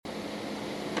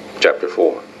Chapter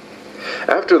 4.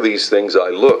 After these things I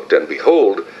looked, and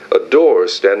behold, a door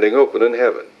standing open in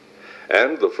heaven.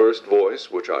 And the first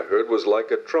voice which I heard was like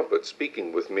a trumpet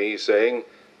speaking with me, saying,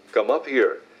 Come up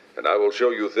here, and I will show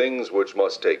you things which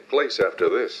must take place after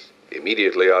this.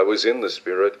 Immediately I was in the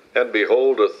Spirit, and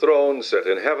behold, a throne set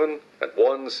in heaven, and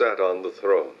one sat on the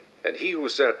throne. And he who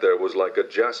sat there was like a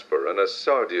jasper and a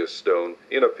sardius stone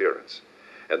in appearance.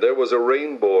 And there was a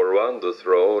rainbow around the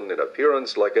throne, in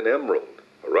appearance like an emerald.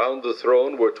 Around the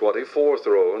throne were 24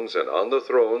 thrones, and on the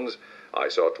thrones I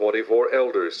saw 24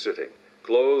 elders sitting,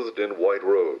 clothed in white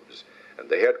robes, and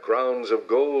they had crowns of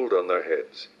gold on their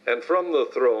heads. And from the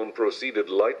throne proceeded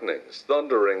lightnings,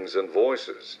 thunderings, and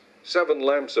voices. 7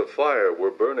 lamps of fire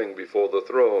were burning before the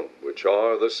throne, which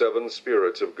are the 7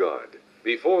 spirits of God.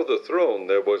 Before the throne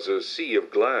there was a sea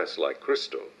of glass like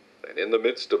crystal. And in the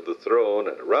midst of the throne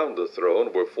and around the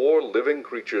throne were 4 living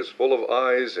creatures full of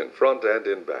eyes in front and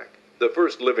in back. The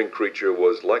first living creature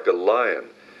was like a lion,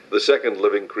 the second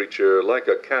living creature like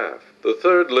a calf. The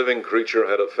third living creature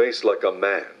had a face like a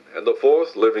man, and the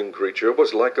fourth living creature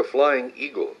was like a flying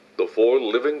eagle. The 4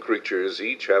 living creatures,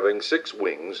 each having 6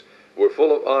 wings, were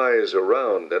full of eyes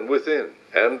around and within.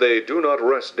 And they do not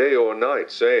rest day or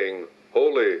night, saying,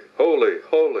 Holy, holy,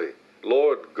 holy,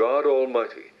 Lord God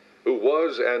Almighty, who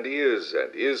was and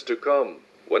is to come.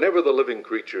 Whenever the living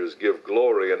creatures give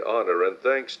glory and honor and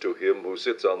thanks to him who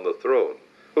sits on the throne,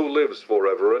 who lives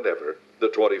forever and ever, the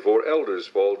 24 elders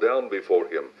fall down before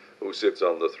him who sits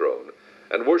on the throne,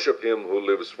 and worship him who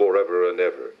lives forever and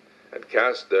ever, and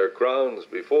cast their crowns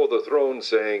before the throne,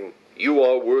 saying, You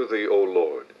are worthy, O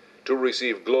Lord, to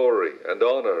receive glory and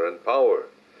honor and power,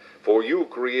 for you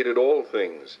created all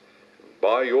things.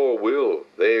 By your will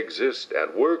they exist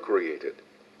and were created.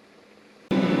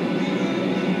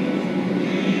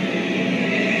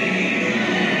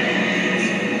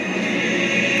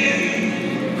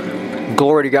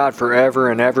 Glory to God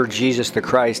forever and ever. Jesus the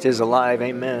Christ is alive.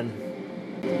 Amen.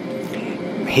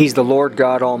 He's the Lord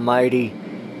God Almighty.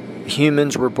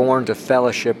 Humans were born to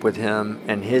fellowship with Him,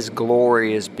 and His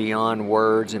glory is beyond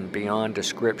words and beyond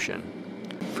description.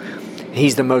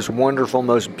 He's the most wonderful,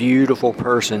 most beautiful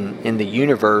person in the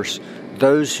universe.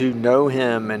 Those who know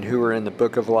Him and who are in the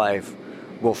book of life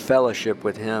will fellowship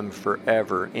with Him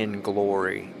forever in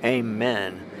glory.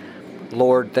 Amen.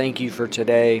 Lord, thank you for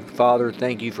today. Father,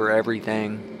 thank you for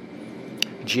everything.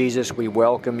 Jesus, we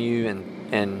welcome you,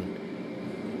 and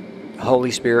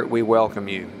Holy Spirit, we welcome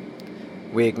you.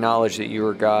 We acknowledge that you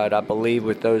are God. I believe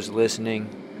with those listening,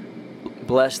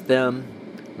 bless them,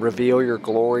 reveal your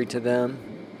glory to them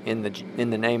in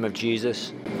the name of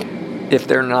Jesus. If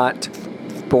they're not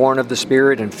born of the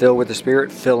Spirit and filled with the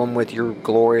Spirit, fill them with your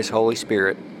glorious Holy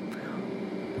Spirit.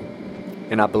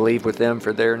 And I believe with them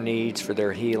for their needs, for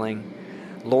their healing.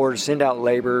 Lord, send out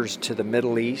laborers to the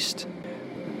Middle East.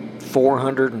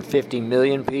 450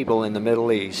 million people in the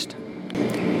Middle East,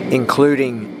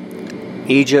 including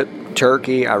Egypt,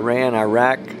 Turkey, Iran,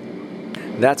 Iraq.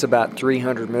 That's about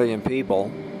 300 million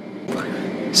people.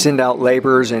 Send out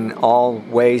laborers in all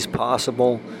ways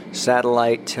possible: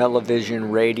 satellite,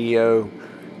 television, radio,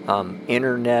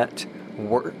 internet,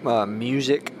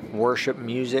 music, worship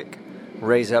music.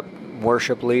 Raise up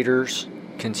worship leaders.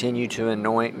 Continue to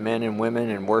anoint men and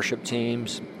women in worship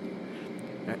teams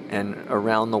and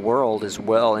around the world as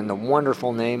well, in the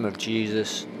wonderful name of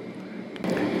Jesus.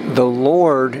 The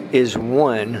Lord is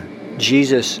one.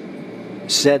 Jesus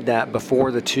said that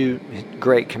before the 2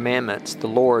 great commandments. The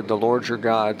Lord your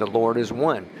God, the Lord is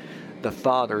one. The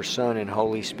Father, Son, and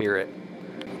Holy Spirit.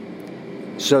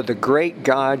 So the great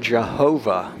God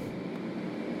Jehovah,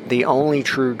 the only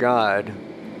true God,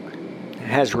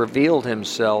 has revealed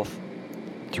Himself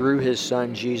through His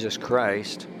Son Jesus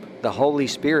Christ. The Holy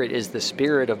Spirit is the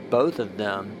Spirit of both of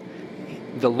them.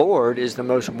 The Lord is the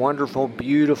most wonderful,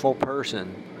 beautiful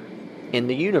person in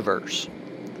the universe.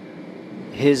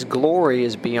 His glory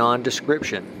is beyond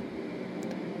description.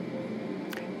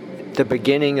 The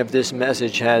beginning of this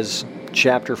message has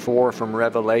chapter 4 from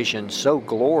Revelation, so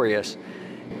glorious.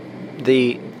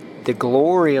 The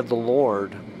glory of the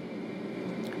Lord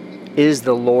is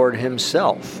the Lord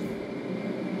Himself.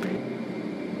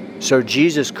 So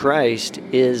Jesus Christ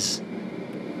is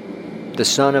the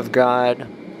Son of God,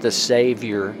 the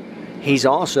Savior. He's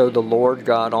also the Lord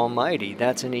God Almighty.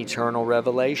 That's an eternal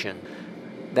revelation.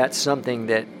 That's something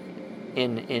that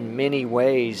in many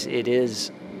ways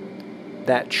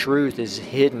that truth is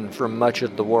hidden from much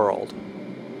of the world.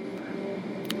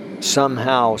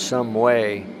 Somehow, some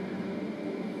way,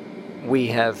 we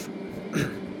have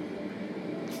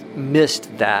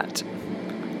missed that.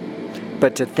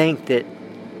 But to think that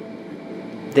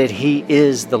He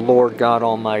is the Lord God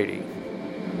Almighty,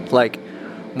 Like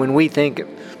when we think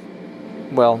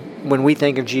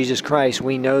of Jesus Christ,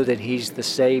 we know that He's the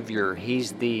Savior.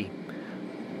 He's the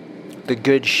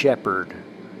Good Shepherd.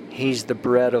 He's the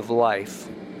bread of life.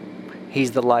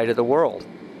 He's the light of the world.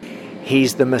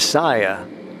 He's the Messiah.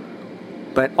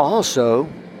 But also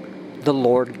the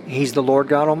Lord. He's the Lord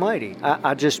God Almighty.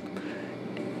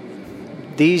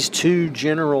 These two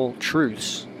general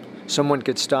truths, someone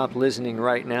could stop listening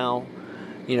right now,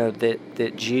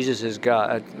 that Jesus is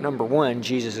God. Number one,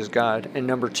 Jesus is God. And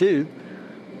number two,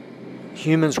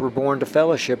 humans were born to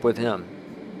fellowship with Him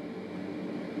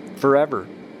forever.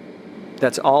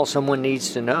 That's all someone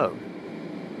needs to know.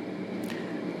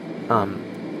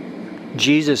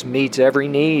 Jesus meets every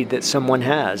need that someone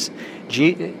has.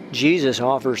 Jesus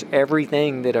offers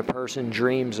everything that a person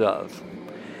dreams of.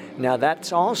 Now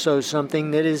that's also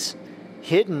something that is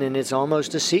hidden, and it's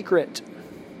almost a secret.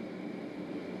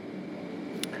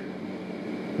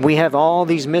 We have all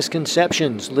these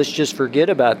misconceptions. Let's just forget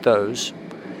about those.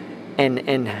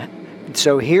 And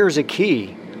so here's a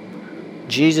key.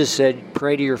 Jesus said,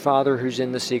 pray to your Father who's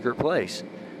in the secret place.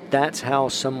 That's how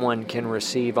someone can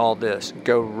receive all this.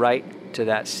 Go right to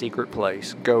that secret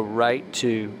place. Go right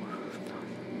to...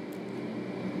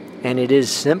 And it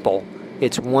is simple.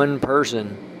 It's one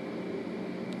person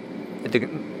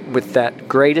with that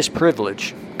greatest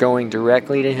privilege going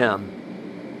directly to Him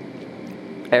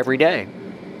every day.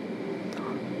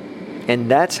 And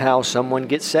that's how someone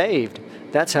gets saved.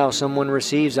 That's how someone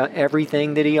receives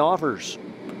everything that He offers.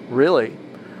 Really.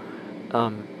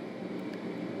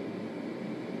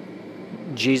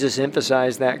 Jesus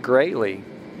emphasized that greatly.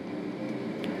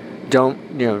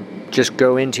 Don't, just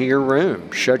go into your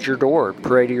room, shut your door,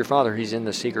 pray to your Father. He's in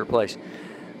the secret place.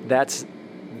 That's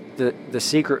the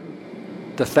secret.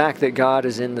 The fact that God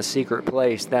is in the secret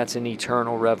place, that's an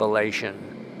eternal revelation.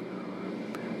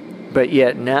 But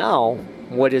yet now,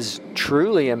 what is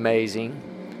truly amazing,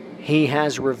 He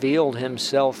has revealed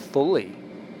Himself fully.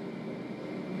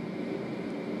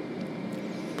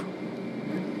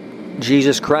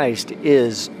 Jesus Christ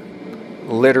is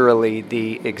literally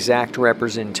the exact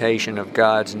representation of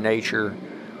God's nature.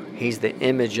 He's the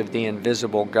image of the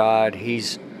invisible God.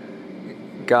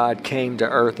 God came to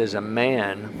earth as a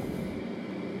man,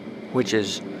 which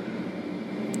is,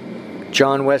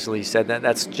 John Wesley said that.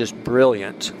 That's just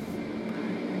brilliant.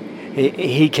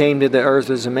 He came to the earth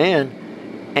as a man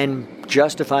and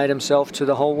justified Himself to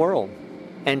the whole world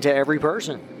and to every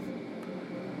person.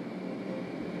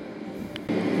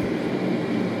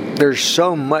 There's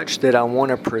so much that I want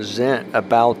to present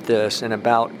about this and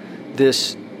about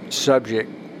this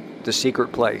subject, the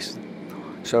secret place.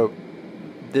 So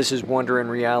this is Wonder in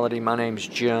Reality. My name's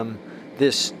Jim.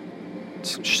 This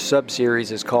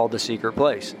sub-series is called The Secret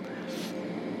Place.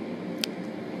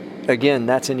 Again,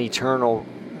 that's an eternal...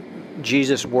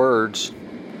 Jesus' words,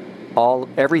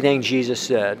 everything Jesus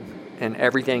said, and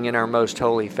everything in our most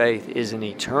holy faith is an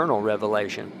eternal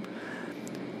revelation.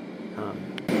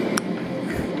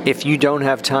 If you don't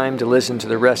have time to listen to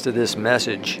the rest of this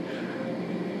message,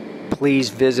 please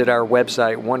visit our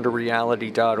website,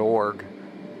 wonderreality.org.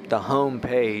 The home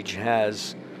page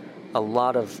has a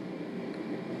lot of,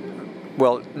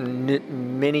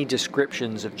 many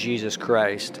descriptions of Jesus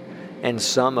Christ and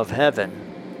some of heaven.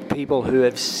 People who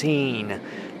have seen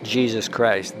Jesus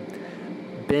Christ,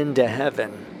 been to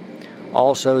heaven.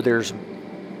 Also,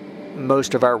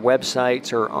 most of our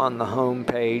websites are on the home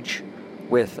page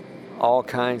with all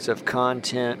kinds of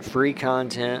content, free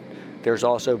content. There's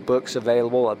also books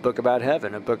available, a book about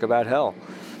heaven, a book about hell.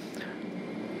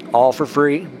 All for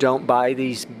free. Don't buy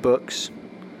these books.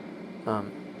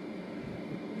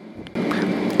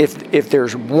 If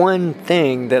there's one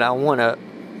thing that I want to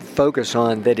focus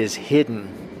on that is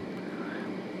hidden,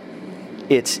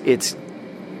 it's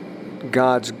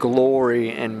God's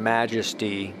glory and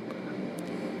majesty.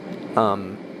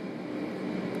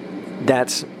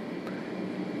 That's,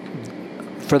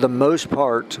 for the most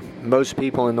part, most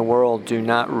people in the world do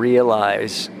not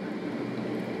realize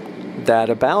that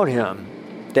about Him,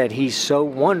 that He's so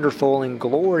wonderful and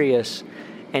glorious.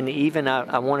 And even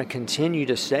I want to continue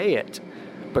to say it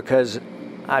because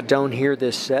I don't hear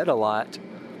this said a lot.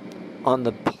 On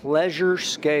the pleasure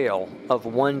scale of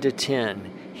 1 to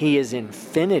 10, He is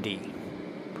infinity.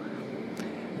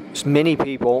 Many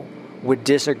people would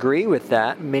disagree with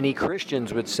that. Many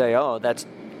Christians would say, oh, that's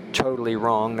totally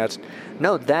wrong.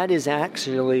 No, that is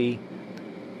actually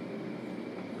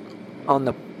on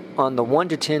the 1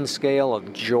 to 10 scale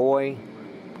of joy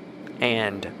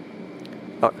and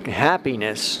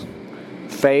happiness,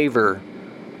 favor,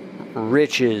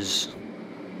 riches,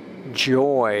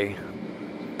 joy,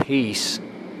 peace,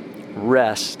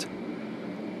 rest,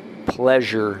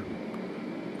 pleasure,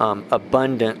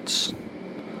 abundance,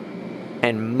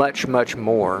 and much, much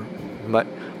more. But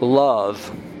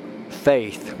love,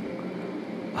 faith,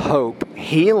 hope,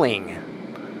 healing,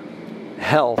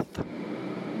 health,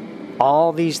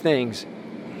 all these things,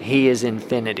 He is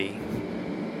infinity.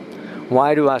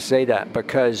 Why do I say that?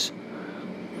 Because,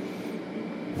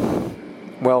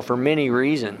 well, for many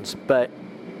reasons, but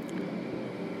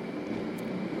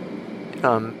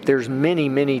there's many,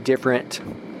 many different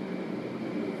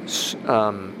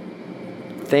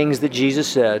things that Jesus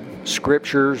said,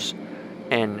 scriptures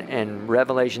and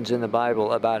revelations in the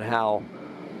Bible about how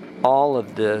all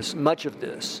of this, much of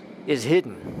this, is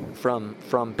hidden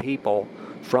from people,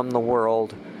 from the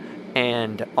world,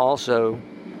 and also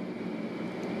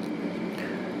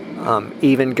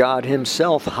even God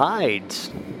Himself hides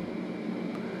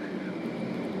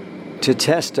to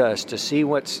test us, to see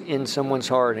what's in someone's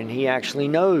heart, and He actually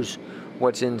knows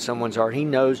what's in someone's heart. He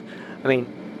knows, I mean,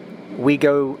 we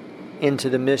go into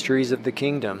the mysteries of the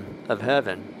kingdom of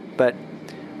heaven, but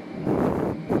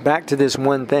back to this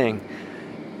one thing,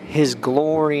 His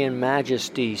glory and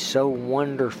majesty, so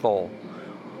wonderful.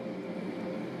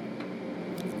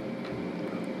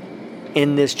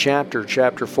 In this chapter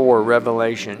 4,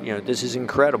 Revelation, this is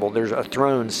incredible. There's a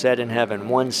throne set in heaven.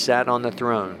 One sat on the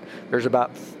throne. There's about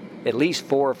at least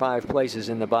 4 or 5 places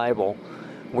in the Bible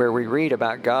where we read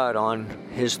about God on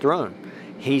His throne.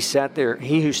 He sat there.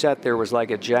 He who sat there was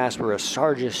like a jasper, a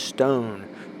sardius stone,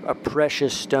 a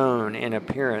precious stone in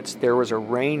appearance. There was a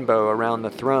rainbow around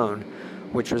the throne,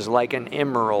 which was like an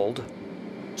emerald.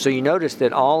 So you notice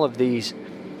that all of these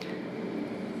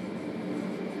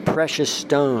precious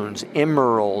stones,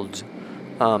 emeralds,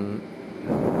 around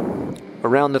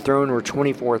the throne were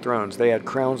 24 thrones. They had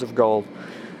crowns of gold.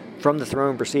 From the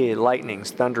throne proceeded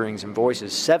lightnings, thunderings, and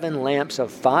voices. 7 lamps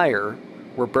of fire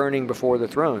were burning before the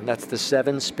throne. That's the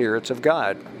 7 spirits of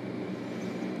God.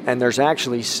 And there's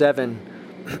actually 7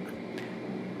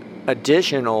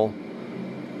 additional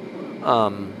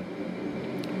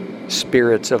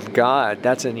spirits of God.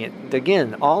 That's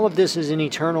again, all of this is an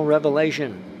eternal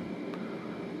revelation.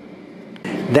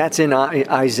 That's in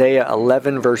Isaiah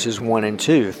 11 verses 1 and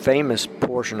 2, famous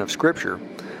portion of Scripture.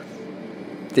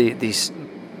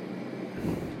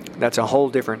 That's a whole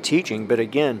different teaching, but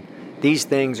again, these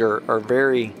things are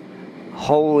very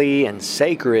holy and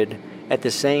sacred. At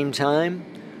the same time,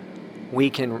 we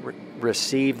can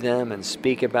receive them and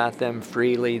speak about them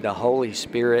freely. The Holy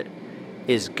Spirit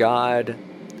is God,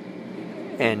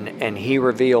 and He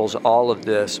reveals all of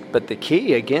this. But the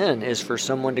key, again, is for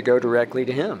someone to go directly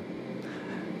to Him.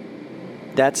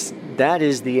 That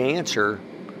is the answer.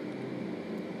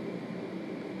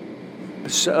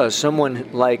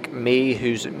 Someone like me,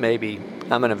 who's maybe,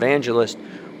 I'm an evangelist,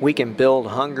 we can build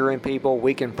hunger in people,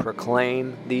 we can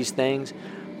proclaim these things,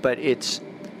 but it's,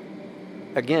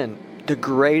 again, the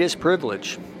greatest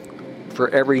privilege for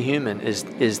every human is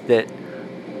that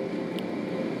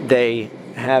they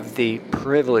have the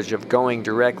privilege of going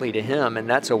directly to Him, and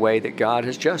that's a way that God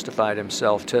has justified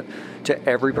Himself to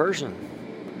every person.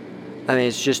 I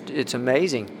mean, it's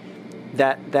amazing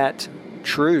that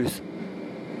truth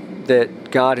that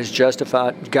God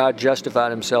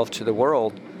justified Himself to the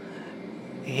world.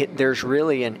 There's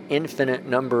really an infinite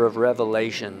number of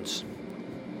revelations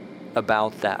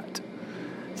about that.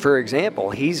 For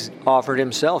example, He's offered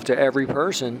Himself to every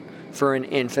person for an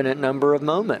infinite number of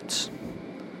moments.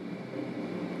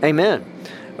 Amen.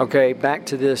 Okay, back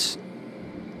to this.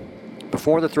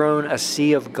 Before the throne, a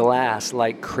sea of glass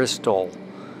like crystal.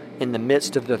 In the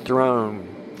midst of the throne,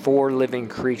 4 living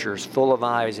creatures full of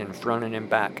eyes in front and in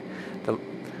back.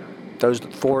 Those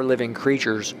 4 living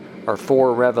creatures are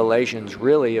 4 revelations,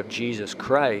 really, of Jesus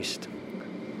Christ.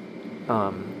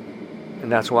 And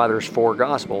that's why there's 4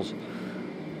 Gospels.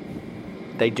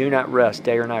 They do not rest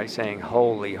day or night, saying,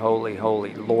 Holy, holy,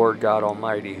 holy, Lord God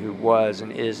Almighty, who was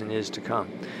and is to come.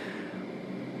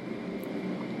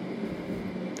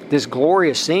 This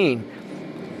glorious scene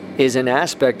is an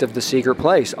aspect of the secret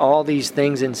place. All these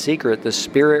things in secret, the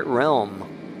spirit realm,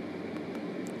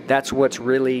 that's what's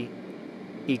really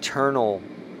eternal.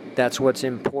 That's what's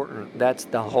important. That's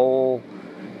the whole,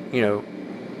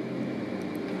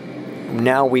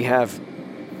 now we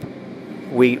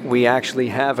actually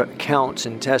have accounts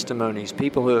and testimonies,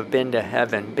 people who have been to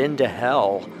heaven, been to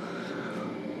hell,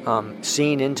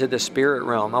 seen into the spirit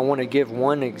realm. I want to give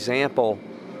one example.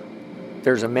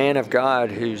 There's a man of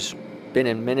God who's been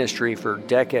in ministry for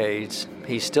decades.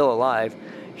 He's still alive.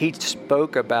 He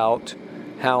spoke about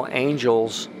how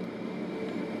angels,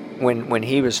 when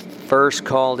he was first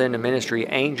called into ministry,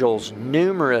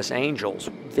 numerous angels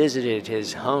visited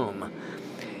his home.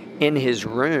 In his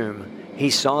room, He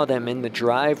saw them in the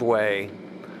driveway,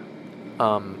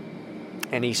 and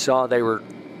he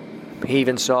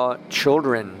even saw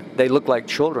children. They looked like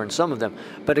children, some of them.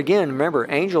 But again,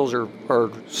 remember, angels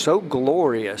are so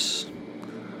glorious.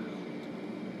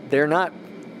 They're not,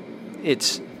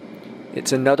 it's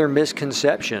another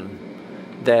misconception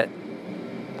that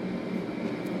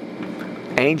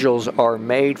angels are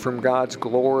made from God's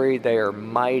glory. They are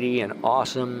mighty and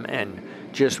awesome, and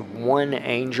just one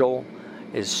angel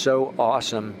is so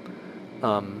awesome.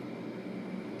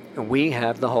 We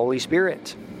have the Holy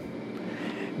Spirit.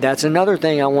 That's another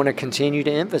thing I want to continue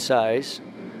to emphasize.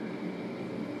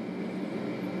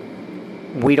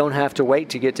 We don't have to wait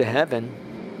to get to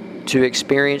heaven to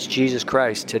experience Jesus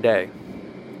Christ today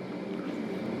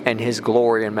and His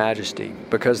glory and majesty,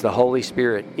 because the Holy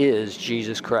Spirit is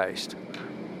Jesus Christ.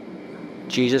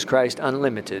 Jesus Christ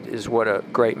Unlimited is what a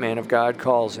great man of God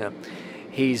calls Him.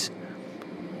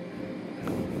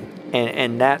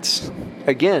 And that's,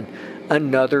 again,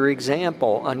 another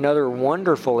example, another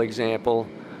wonderful example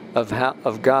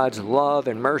of God's love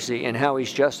and mercy and how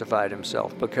He's justified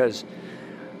Himself, because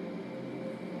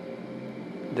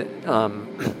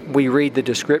we read the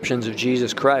descriptions of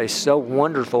Jesus Christ. So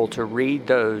wonderful to read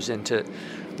those and to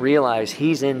realize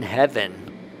He's in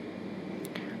heaven,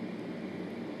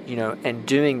 and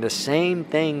doing the same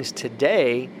things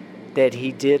today that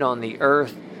He did on the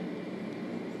earth.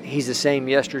 He's the same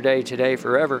yesterday, today,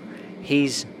 forever. He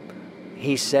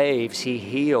saves, He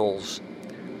heals.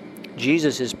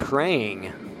 Jesus is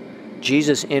praying.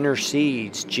 Jesus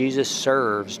intercedes. Jesus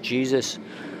serves. Jesus,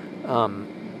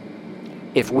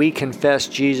 if we confess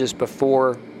Jesus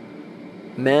before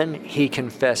men, He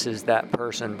confesses that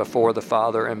person before the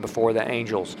Father and before the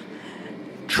angels.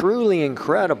 Truly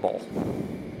incredible.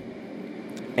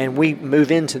 And we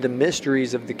move into the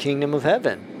mysteries of the kingdom of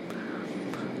heaven,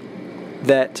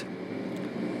 that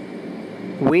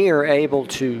we are able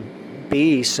to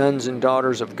be sons and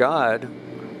daughters of God,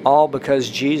 all because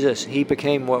Jesus, He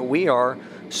became what we are,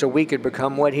 so we could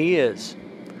become what He is.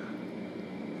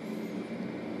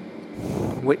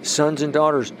 Sons and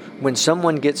daughters, when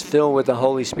someone gets filled with the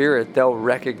Holy Spirit, they'll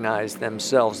recognize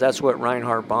themselves. That's what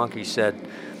Reinhard Bonnke said.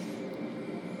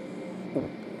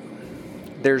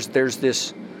 There's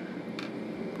this,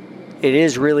 it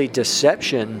is really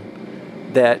deception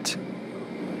that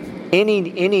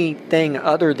anything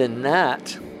other than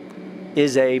that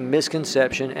is a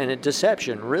misconception and a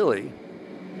deception, really.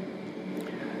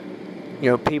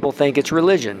 People think it's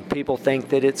religion. People think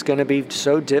that it's going to be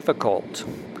so difficult.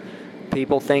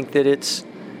 People think that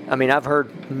I've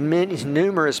heard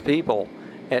numerous people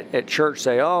at church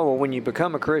say, oh, well, when you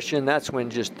become a Christian, that's when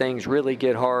just things really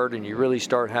get hard and you really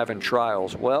start having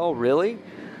trials. Well, really?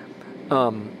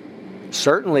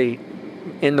 Certainly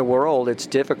in the world it's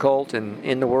difficult, and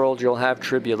in the world you'll have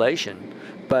tribulation.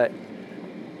 But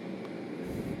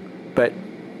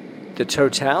the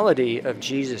totality of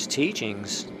Jesus'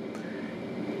 teachings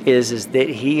is that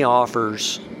He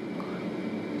offers,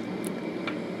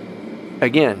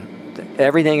 again,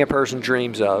 everything a person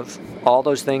dreams of, all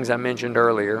those things I mentioned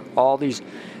earlier,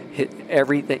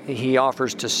 everything He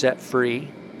offers to set free.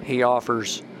 He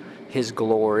offers His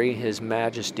glory, His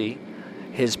majesty,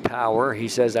 His power. He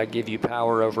says, I give you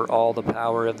power over all the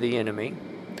power of the enemy.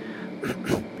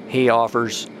 He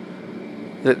offers,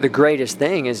 the greatest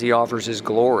thing is He offers His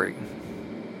glory.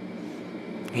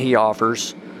 He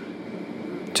offers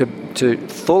to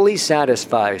fully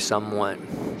satisfy someone,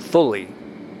 fully.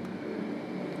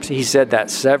 He said that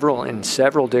in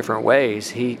several different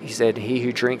ways. He said, he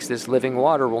who drinks this living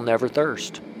water will never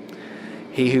thirst.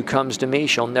 He who comes to me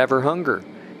shall never hunger.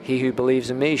 He who believes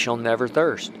in me shall never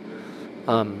thirst.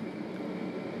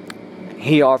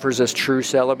 He offers us true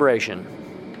celebration.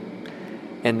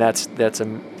 And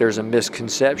there's a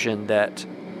misconception that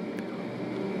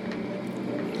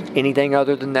anything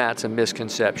other than that's a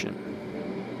misconception.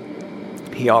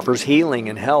 He offers healing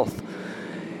and health.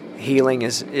 Healing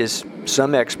is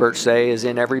some experts say is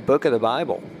in every book of the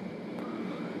Bible.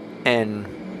 And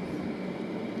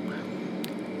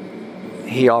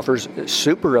He offers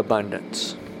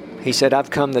superabundance. He said, I've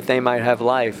come that they might have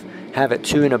life, have it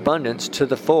to an abundance, to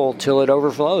the full, till it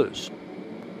overflows.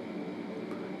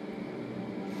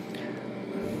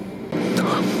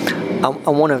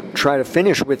 I want to try to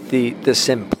finish with the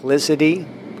simplicity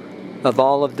of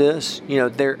all of this.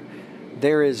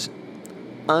 There is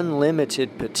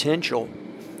unlimited potential,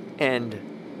 and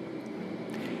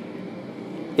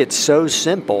it's so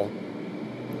simple.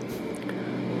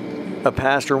 A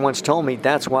pastor once told me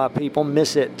that's why people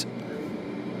miss it,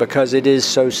 because it is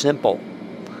so simple.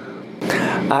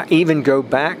 I even go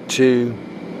back to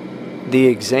the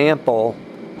example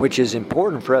which is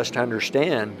important for us to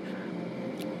understand.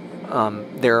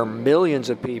 There are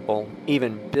millions of people,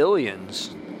 even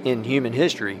billions in human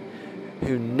history,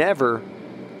 who never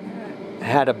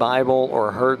had a Bible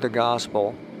or heard the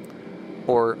gospel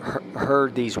or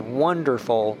heard these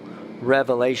wonderful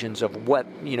revelations of what,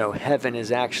 heaven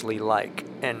is actually like.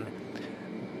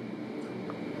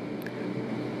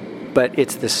 But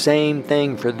it's the same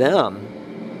thing for them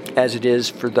as it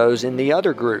is for those in the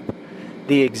other group.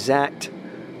 The exact,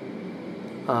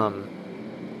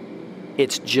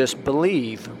 it's just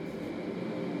believe.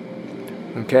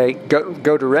 Okay,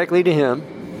 go directly to Him.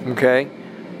 Okay,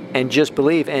 and just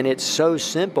believe. And it's so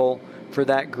simple for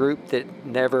that group that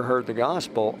never heard the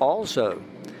gospel also,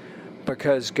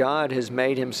 because God has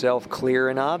made Himself clear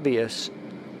and obvious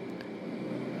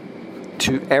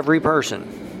to every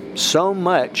person. So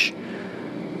much.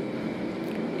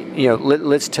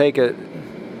 Let's take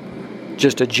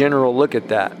just a general look at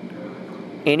that.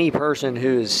 Any person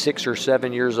who is 6 or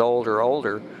 7 years old or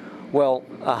older, well,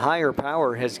 a higher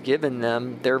power has given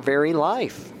them their very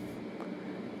life.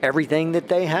 Everything that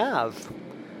they have.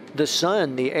 The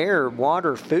sun, the air,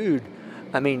 water, food.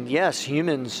 I mean, yes,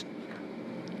 humans,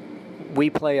 we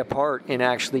play a part in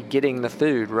actually getting the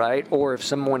food, right? Or if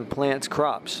someone plants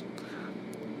crops,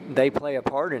 they play a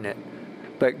part in it.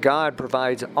 But God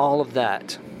provides all of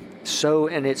that. So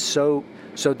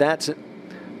that's,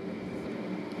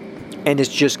 and it's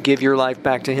just give your life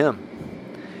back to Him.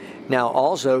 Now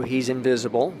also, He's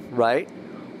invisible, right?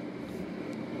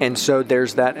 And so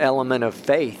there's that element of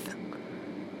faith.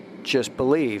 Just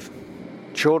believe.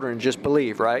 Children just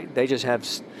believe, right?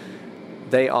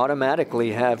 They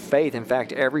automatically have faith. In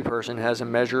fact, every person has a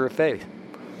measure of faith.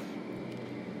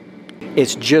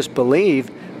 It's just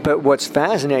believe, but what's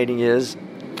fascinating is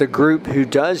the group who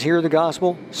does hear the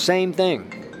gospel, same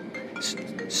thing.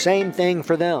 Same thing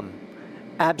for them.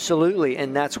 Absolutely.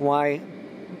 And that's why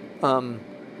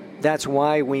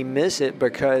we miss it,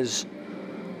 because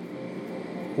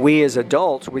we as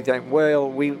adults, we think, well,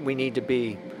 we need to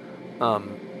be,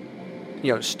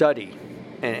 study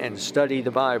and study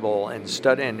the Bible and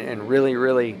study and really,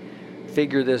 really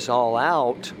figure this all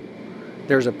out.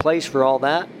 There's a place for all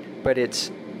that, but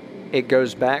it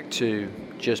goes back to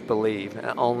just believe,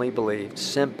 only believe,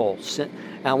 simple.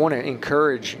 I want to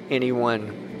encourage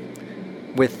anyone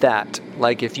with that.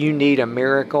 Like, if you need a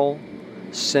miracle,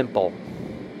 simple.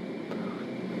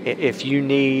 If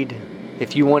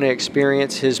you want to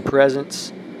experience His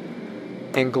presence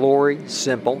and glory,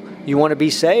 simple. You want to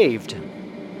be saved,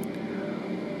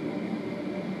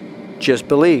 just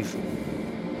believe.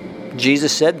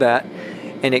 Jesus said that,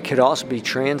 and it could also be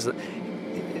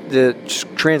the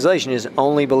translation is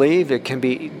only believe. It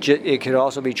could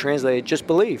also be translated just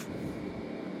believe.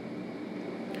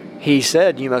 He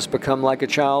said you must become like a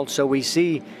child. So we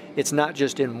see it's not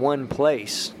just in one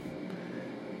place.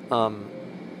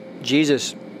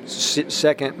 Jesus'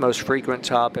 second most frequent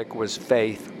topic was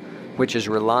faith, which is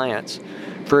reliance.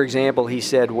 For example, He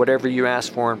said, whatever you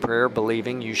ask for in prayer,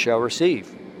 believing, you shall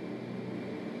receive.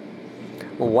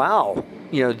 Wow.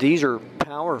 These are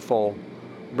powerful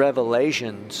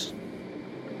revelations.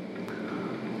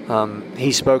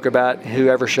 He spoke about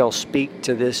whoever shall speak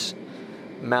to this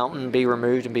mountain be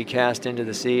removed and be cast into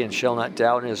the sea, and shall not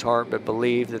doubt in his heart, but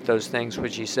believe that those things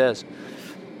which He says,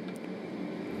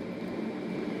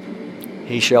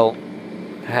 he shall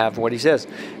have what He says.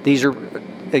 These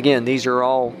are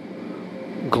all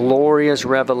glorious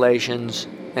revelations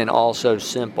and also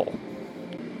simple.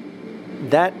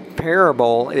 That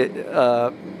parable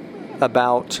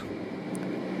about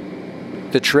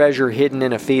the treasure hidden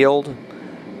in a field,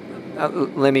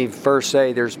 let me first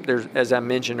say there's as I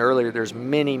mentioned earlier, there's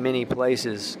many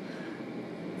places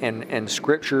and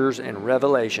scriptures and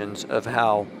revelations of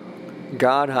how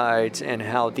God hides and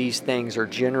how these things are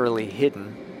generally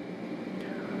hidden.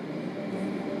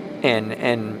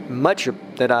 And much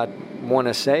that I want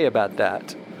to say about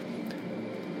that.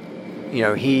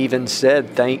 He even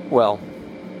said,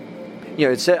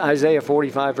 it said Isaiah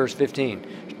 45 verse 15,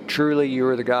 truly you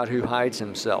are the God who hides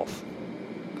Himself,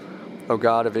 O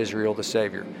God of Israel, the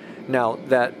Savior. Now,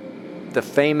 the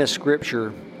famous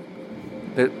scripture,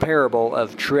 the parable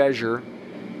of treasure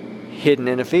hidden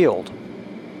in a field.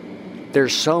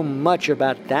 There's so much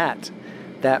about that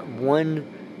one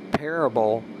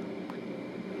parable.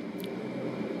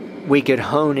 We could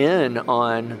hone in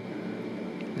on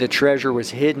the treasure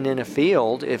was hidden in a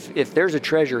field. If there's a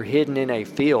treasure hidden in a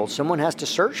field, someone has to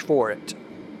search for it.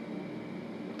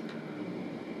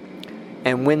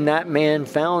 And when that man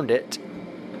found it,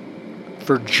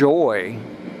 for joy,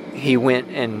 he went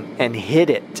and hid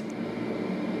it.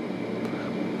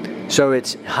 So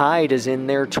its hide is in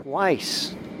there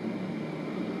twice.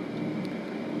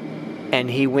 and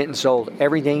he went and sold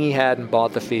everything he had and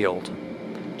bought the field.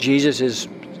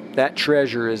 That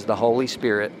treasure is the Holy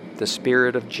Spirit, the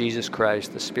Spirit of Jesus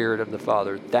Christ, the Spirit of the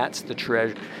Father. That's the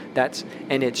treasure.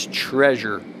 It's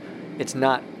treasure. It's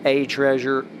not a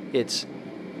treasure. It's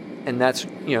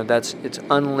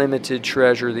unlimited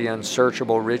treasure, the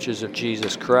unsearchable riches of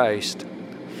Jesus Christ.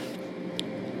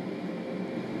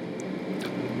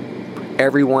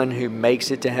 Everyone who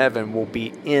makes it to heaven will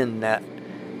be in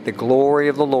the glory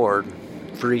of the Lord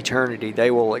for eternity. They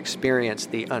will experience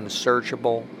the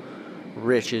unsearchable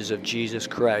riches of Jesus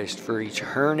Christ for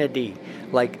eternity.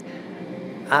 Like,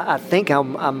 I think I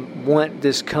want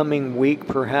this coming week,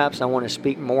 perhaps, I want to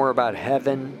speak more about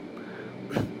heaven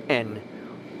and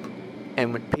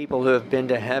with people who have been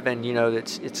to heaven.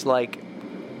 It's like,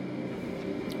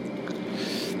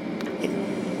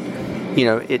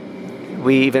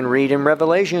 we even read in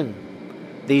Revelation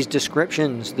these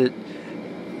descriptions that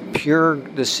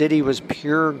the city was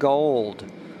pure gold,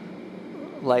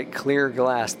 like clear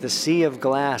glass, the sea of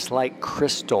glass like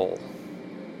crystal.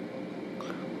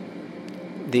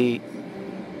 The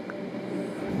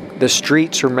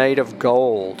streets are made of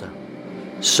gold,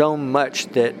 so much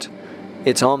that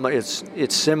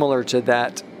it's similar to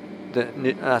that.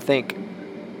 I think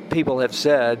people have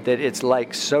said that it's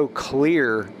like so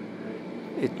clear,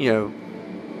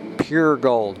 pure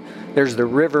gold. There's the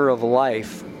river of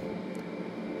life,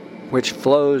 which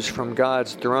flows from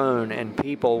God's throne, and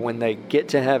people, when they get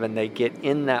to heaven, they get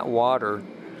in that water.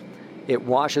 It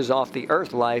washes off the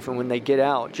earth life, and when they get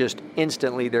out, just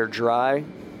instantly they're dry.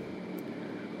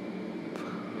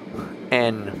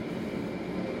 And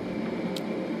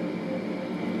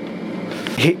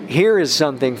here is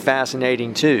something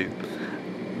fascinating too.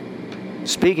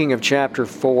 Speaking of chapter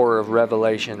 4 of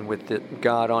Revelation with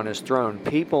God on his throne,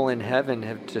 people in heaven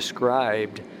have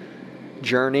described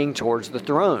journeying towards the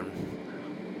throne,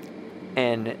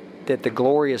 and that the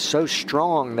glory is so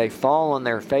strong they fall on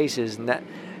their faces,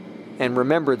 and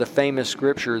remember the famous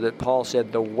scripture that Paul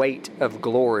said, the weight of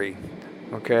glory.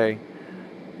 Okay?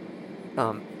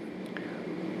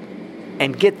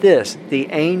 And get this,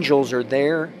 the angels are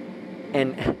there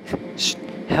and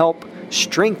help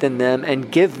strengthen them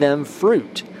and give them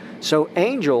fruit. So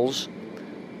angels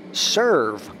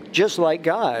serve just like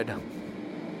God.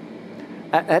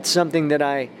 That's something that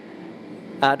I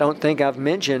don't think I've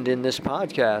mentioned in this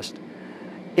podcast.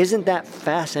 Isn't that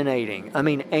fascinating? I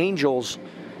mean, angels,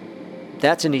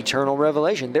 that's an eternal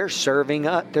revelation. They're serving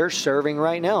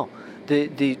right now.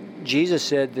 Jesus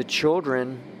said the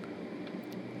children,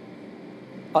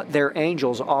 their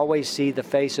angels always see the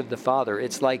face of the Father.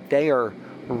 It's like they are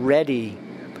ready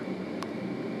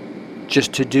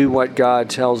just to do what God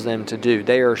tells them to do.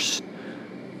 They are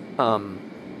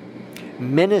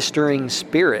ministering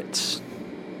spirits.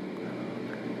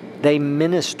 They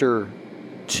minister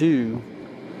to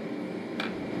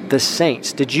the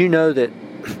saints. Did you know that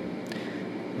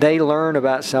they learn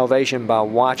about salvation by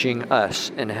watching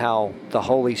us and how the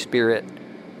Holy Spirit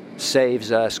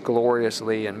saves us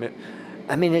gloriously? And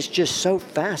I mean, it's just so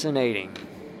fascinating.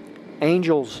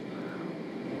 Angels,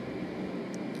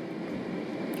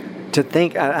 to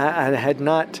think, I had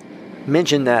not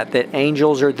mentioned that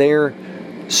angels are there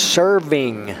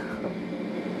serving.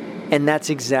 And that's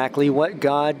exactly what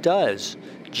God does.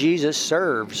 Jesus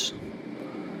serves.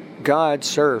 God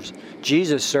serves.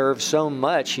 Jesus serves so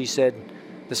much, he said,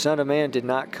 the Son of Man did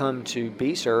not come to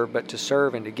be served, but to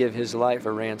serve and to give his life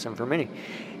a ransom for many.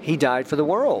 He died for the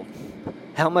world.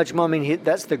 How much more? I mean,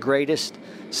 that's the greatest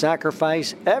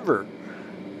sacrifice ever.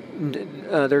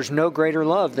 There's no greater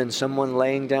love than someone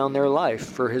laying down their life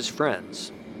for his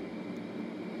friends.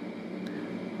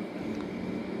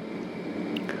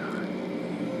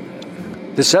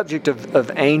 The subject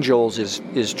of angels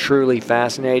is truly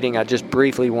fascinating. I just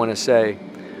briefly want to say,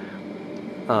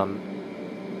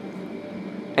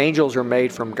 angels are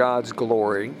made from God's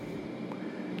glory.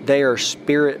 They are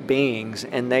spirit beings,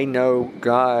 and they know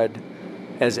God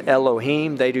as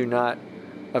Elohim. They do not,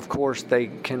 of course, they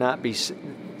cannot be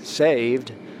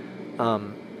saved. A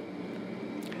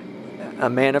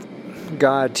man of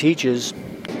God teaches,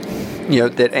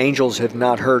 that angels have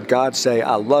not heard God say,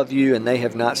 I love you, and they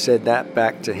have not said that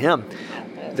back to him.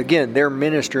 Again, they're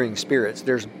ministering spirits.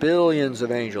 There's billions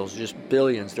of angels, just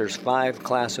billions. There's 5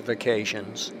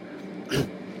 classifications.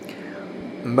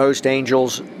 Most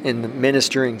angels in the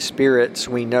ministering spirits,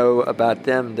 we know about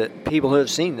them that people who have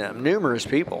seen them, numerous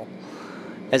people.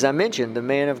 As I mentioned, the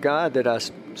man of God that I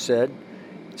said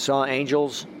saw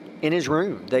angels in his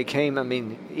room. They came,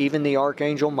 even the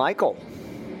archangel Michael.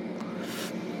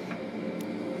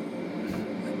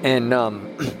 And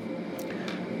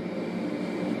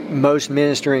most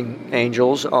ministering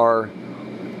angels are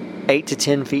 8 to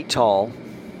 10 feet tall.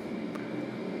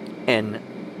 And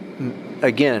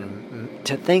again,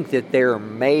 to think that they're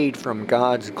made from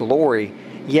God's glory,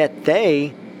 yet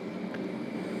they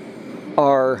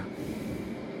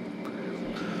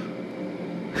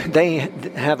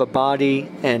have a body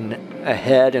and a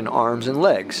head and arms and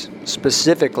legs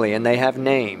specifically, and they have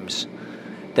names.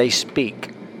 They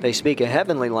speak a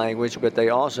heavenly language, but they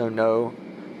also know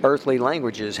earthly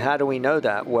languages. How do we know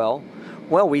that? Well,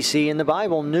 we see in the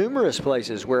Bible numerous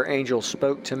places where angels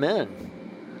spoke to men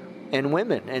and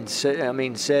women and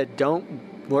said,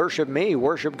 don't worship me,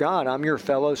 worship God. I'm your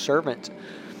fellow servant.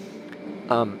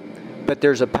 But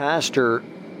there's a pastor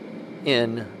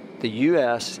in the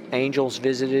U.S., angels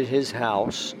visited his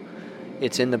house.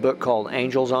 It's in the book called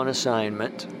Angels on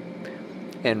Assignment.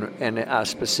 And I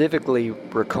specifically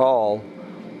recall,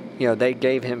 they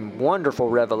gave him wonderful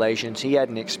revelations. He had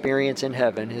an experience in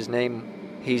heaven. His name,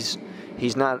 he's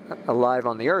not alive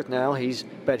on the earth now. His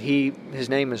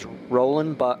name is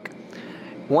Roland Buck.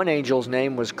 One angel's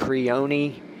name was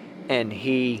Creone, and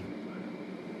they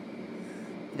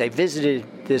visited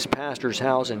this pastor's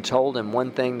house and told him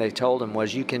one thing. They told him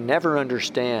was, you can never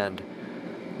understand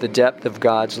the depth of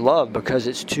God's love because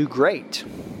it's too great.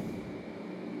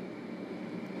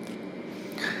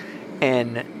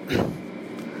 And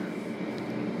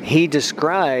he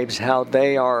describes how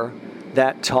they are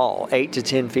that tall, 8 to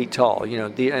 10 feet tall.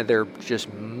 They're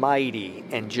just mighty,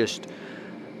 and just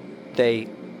the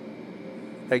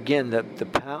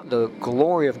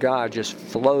glory of God just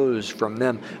flows from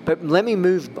them. But let me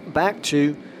move back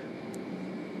to,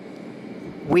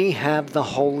 we have the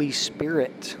Holy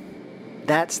Spirit.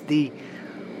 That's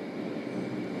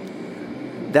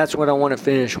what I want to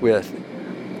finish with.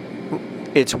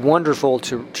 It's wonderful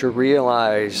to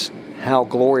realize how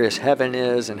glorious heaven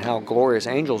is and how glorious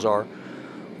angels are.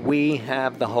 We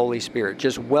have the Holy Spirit.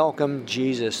 Just welcome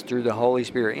Jesus through the Holy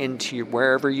Spirit into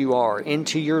wherever you are,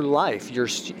 into your life,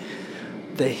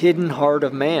 the hidden heart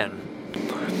of man.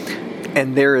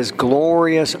 And there is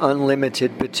glorious,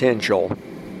 unlimited potential.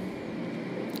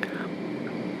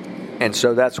 And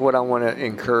so that's what I want to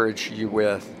encourage you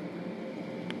with.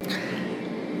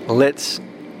 Let's,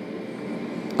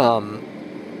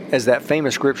 as that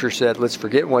famous scripture said, let's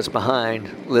forget what's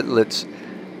behind. Let's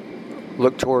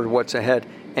look toward what's ahead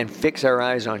and fix our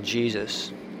eyes on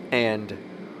Jesus. And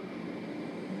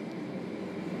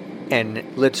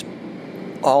let's,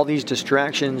 all these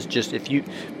distractions, just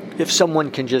if someone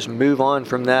can just move on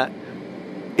from that,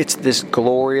 it's this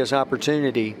glorious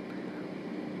opportunity.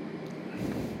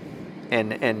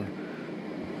 And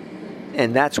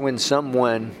that's when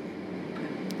someone,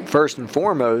 first and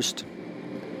foremost,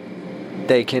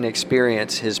 they can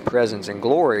experience His presence and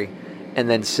glory, and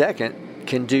then second,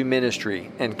 can do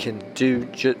ministry and can do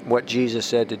what Jesus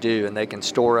said to do, and they can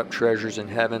store up treasures in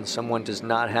heaven. Someone does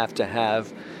not have to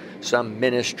have some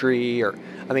ministry,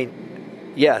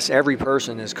 yes, every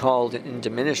person is called into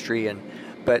ministry,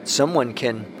 but someone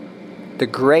can. The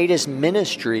greatest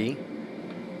ministry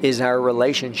is our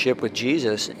relationship with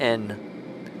Jesus, and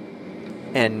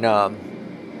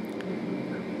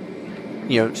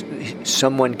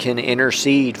someone can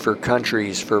intercede for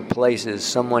countries, for places.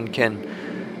 Someone can.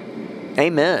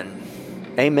 Amen.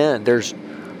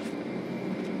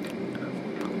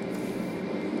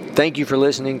 Thank you for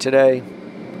listening today.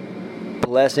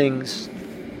 Blessings.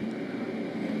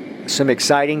 Some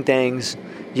exciting things.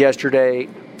 Yesterday,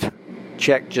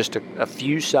 checked just a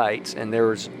few sites, and there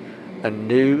was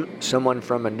someone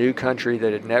from a new country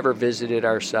that had never visited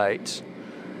our sites.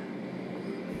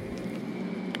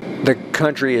 The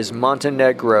country is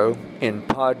Montenegro in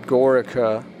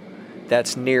Podgorica.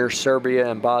 That's near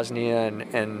Serbia and Bosnia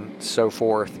and so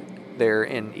forth, there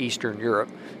in Eastern Europe.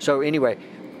 So anyway,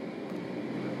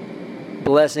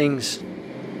 blessings.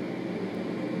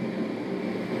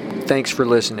 Thanks for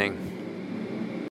listening.